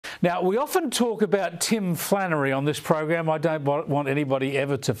Now, we often talk about Tim Flannery on this program. I don't want anybody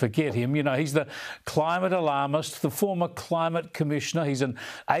ever to forget him. You know, he's the climate alarmist, the former climate commissioner. He's an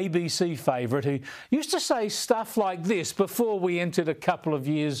ABC favourite who used to say stuff like this before we entered a couple of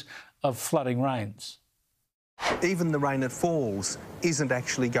years of flooding rains. Even the rain that falls isn't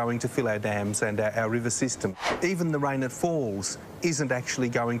actually going to fill our dams and our river system. Even the rain that falls isn't actually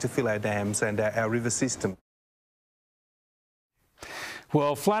going to fill our dams and our river system.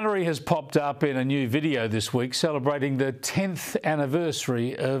 Well, Flannery has popped up in a new video this week celebrating the 10th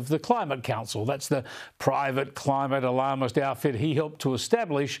anniversary of the Climate Council. That's the private climate alarmist outfit he helped to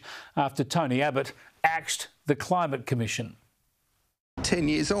establish after Tony Abbott axed the Climate Commission. 10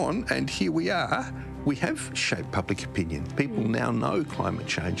 years on, and here we are. We have shaped public opinion. People now know climate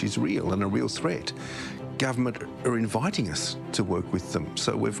change is real and a real threat. Government are inviting us to work with them,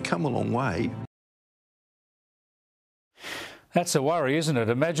 so we've come a long way. That's a worry, isn't it?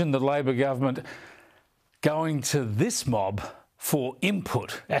 Imagine the Labor government going to this mob for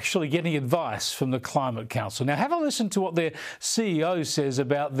input, actually getting advice from the Climate Council. Now, have a listen to what their CEO says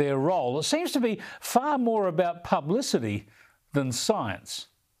about their role. It seems to be far more about publicity than science.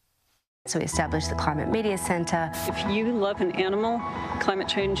 So we established the Climate Media Centre. If you love an animal, climate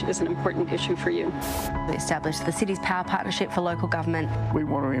change is an important issue for you. We established the Cities Power Partnership for local government. We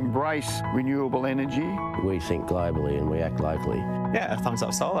want to embrace renewable energy. We think globally and we act locally. Yeah, thumbs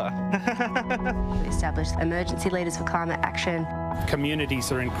up solar. We established Emergency Leaders for Climate Action.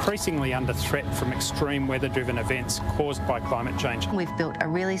 Communities are increasingly under threat from extreme weather-driven events caused by climate change. We've built a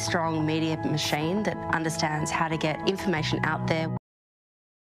really strong media machine that understands how to get information out there.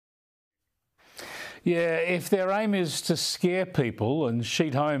 Yeah, if their aim is to scare people and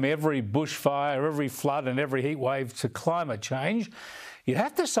sheet home every bushfire, every flood and every heatwave to climate change, you'd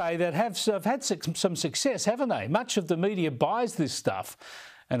have to say that have had some success, haven't they? Much of the media buys this stuff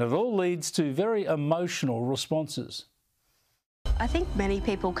and it all leads to very emotional responses. I think many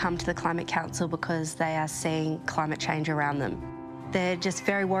people come to the Climate Council because they are seeing climate change around them. They're just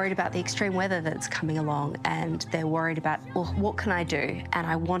very worried about the extreme weather that's coming along, and they're worried about, well, what can I do? And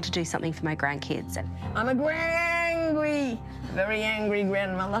I want to do something for my grandkids. I'm a very angry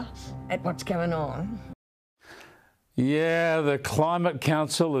grandmother at what's going on. Yeah, the Climate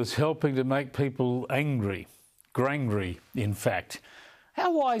Council is helping to make people angry, grangry, in fact.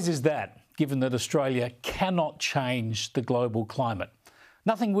 How wise is that, given that Australia cannot change the global climate?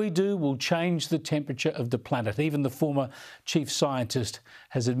 Nothing we do will change the temperature of the planet. Even the former chief scientist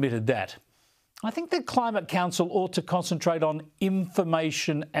has admitted that. I think the Climate Council ought to concentrate on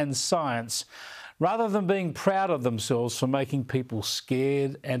information and science rather than being proud of themselves for making people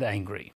scared and angry.